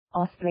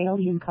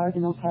Australian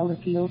Cardinal Pell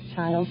appeals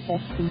child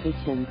sex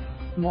convictions.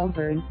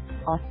 Melbourne,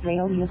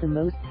 Australia. The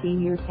most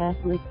senior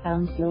Catholic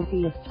found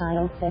guilty of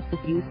child sex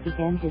abuse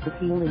began his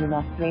appeal in an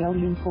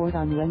Australian court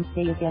on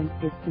Wednesday against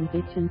his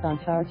convictions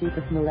on charges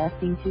of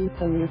molesting two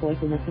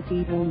choirboys in a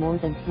cathedral more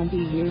than 20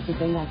 years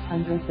ago as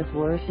hundreds of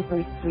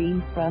worshippers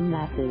streamed from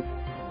masses.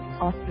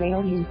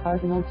 Australian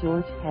Cardinal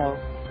George Pell,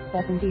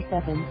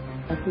 77,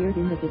 appeared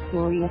in the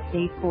Victoria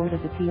State Court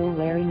of Appeal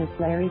wearing a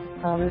cleric's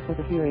collar for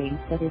the hearing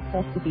that is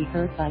set to be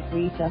heard by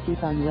 3 judges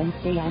on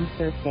Wednesday and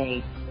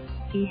Thursday.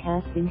 He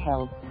has been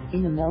held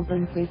in a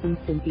Melbourne prison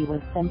since he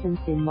was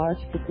sentenced in March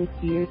to 6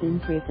 years in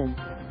prison.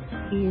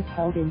 He is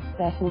held in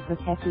special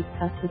protective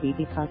custody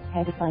because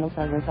pedophiles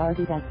are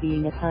regarded as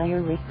being at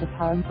higher risk of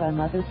harm from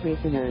other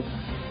prisoners.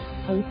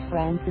 Pope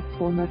Francis,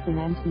 former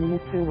finance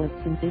minister, was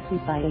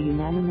convicted by a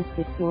unanimous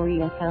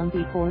Victoria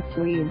County Court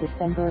jury in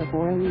December of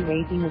orally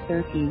raping a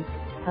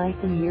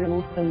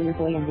 13-year-old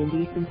choirboy and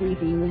indecently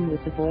dealing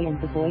with the boy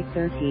and the boy's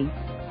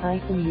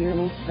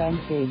 13-year-old friend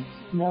in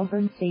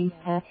Melbourne St.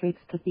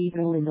 Patrick's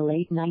Cathedral in the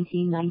late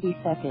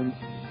 1990s.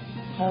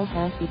 Pell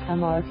has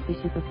become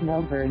Archbishop of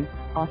Melbourne,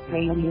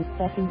 Australia's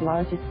second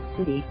largest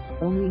city,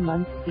 only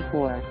months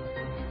before.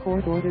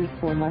 Court orders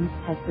for months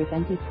have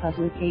prevented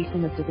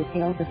publication of the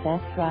details of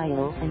that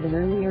trial and an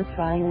earlier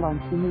trial on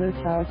similar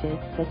charges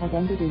that had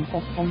ended in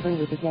September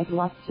with a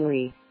deadlocked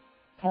jury.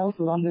 Pell's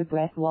lawyer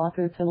Bret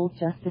Walker told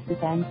Justices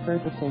Anne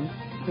Ferguson,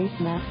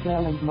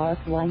 Maxwell and Mark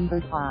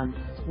Weinberg on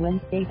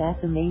Wednesday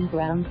that the main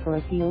ground for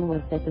appeal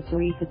was that the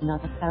jury could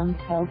not have found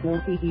Pell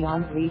guilty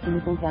beyond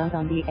reasonable doubt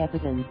on the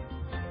evidence.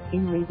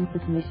 In written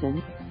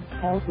submissions,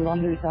 Pell's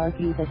lawyers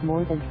argue that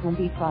more than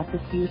 20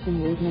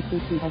 prosecution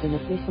witnesses who had an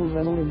official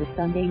role in the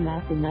Sunday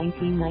Mass in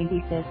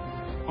 1996,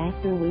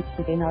 after which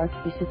the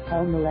then-Archbishop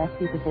Pell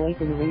molested the boys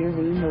in a rear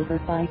room over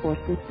 5 or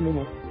 6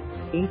 minutes,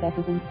 gave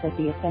evidence that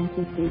the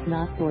offences did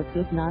not or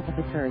could not have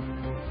occurred.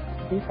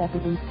 This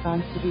evidence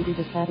constituted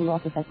a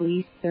catalogue of at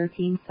least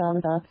 13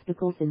 solid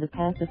obstacles in the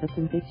path of a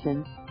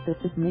conviction, the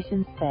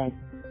submission said.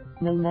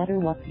 No matter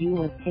what view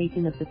was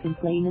taken of the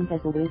complainant as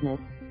a witness,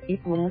 it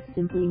was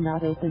simply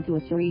not open to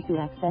a jury to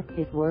accept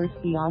his words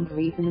beyond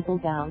reasonable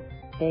doubt,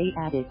 they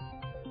added.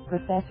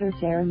 Professor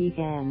Jeremy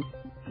Gans,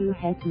 who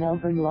heads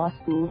Melbourne Law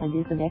School and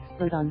is an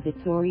expert on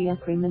Victoria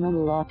criminal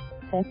law,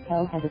 said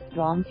Pell had a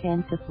strong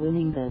chance of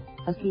winning the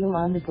appeal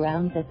on the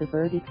ground that the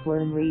verdicts were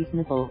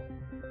unreasonable.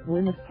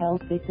 One of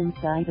Pell's victims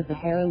died of a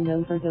heroin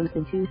overdose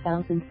in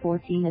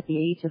 2014 at the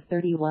age of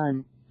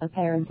 31,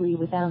 apparently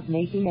without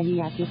making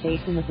any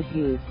accusation of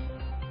abuse.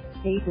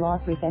 State law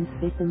prevents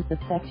victims of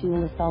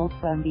sexual assault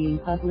from being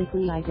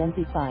publicly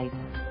identified.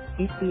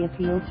 If the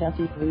appeal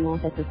judges rule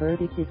that the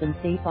verdict is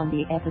unsafe on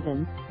the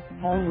evidence,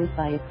 Pell would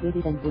be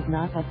acquitted and would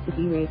not have to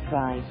be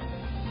retried.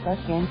 But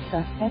Gans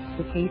suspects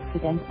the case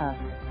could end up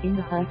in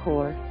the High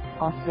Court,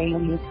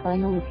 Australia's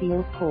final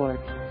appeals court.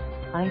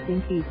 I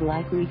think he's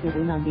likely to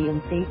win on the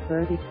unsafe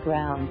verdict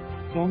ground,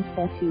 Gans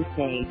said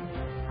Tuesday.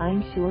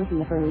 I'm sure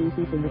whoever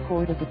loses in the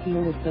Court of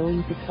Appeal is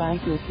going to try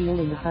to appeal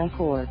in the High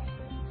Court.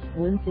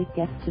 Once it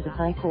gets to the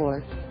High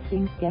Court,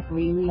 things get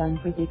really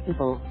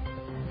unpredictable.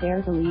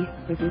 They're the least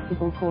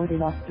predictable court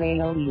in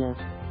Australia.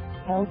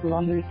 Pell's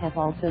lawyers have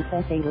also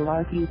said they will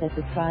argue that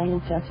the trial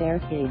judge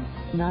erred in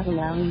not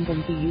allowing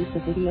them to use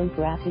the video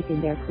graphic in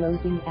their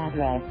closing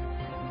address.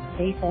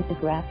 They said the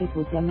graphic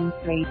would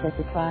demonstrate that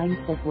the crimes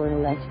that were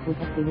alleged would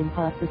have been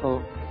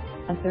impossible.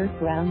 A third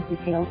ground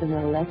details an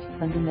alleged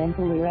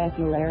fundamental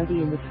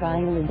irregularity in the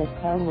trial in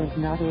that Pell was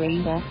not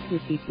arraigned after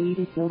he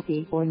pleaded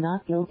guilty or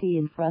not guilty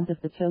in front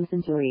of the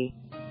chosen jury.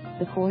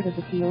 The Court of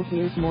Appeal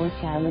hears more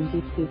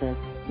challenges to the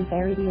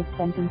severity of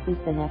sentences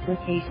than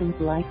applications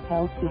like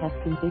Pell's to have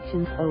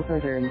convictions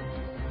overturned.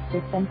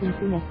 The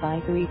Sentencing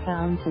Advisory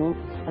Council,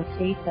 a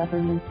state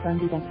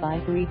government-funded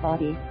advisory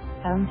body,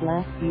 found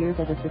last year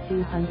that of the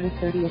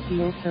 230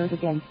 appeals heard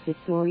against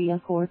Victoria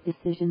court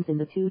decisions in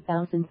the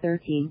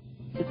 2013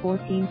 to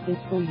 14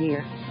 fiscal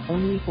year,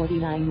 only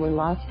 49 were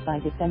lodged by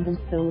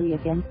defendants solely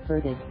against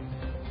verdicts.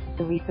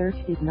 The research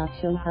did not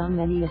show how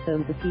many of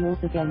those appeals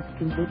against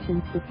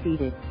convictions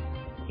succeeded.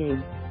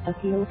 In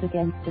appeals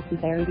against the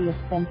severity of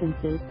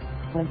sentences,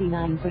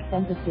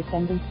 29% of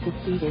defendants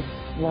succeeded,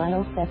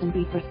 while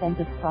 70%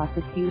 of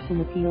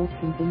prosecution appeals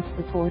convinced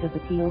the Court of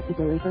Appeal to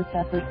deliver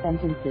tougher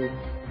sentences.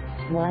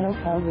 While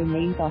Pell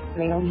remains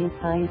Australia's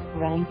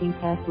highest-ranking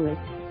Catholic,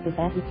 the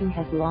Vatican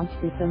has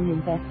launched its own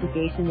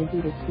investigation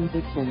into his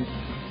convictions.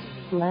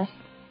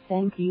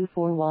 Thank you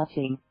for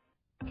watching.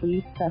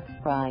 Please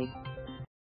subscribe.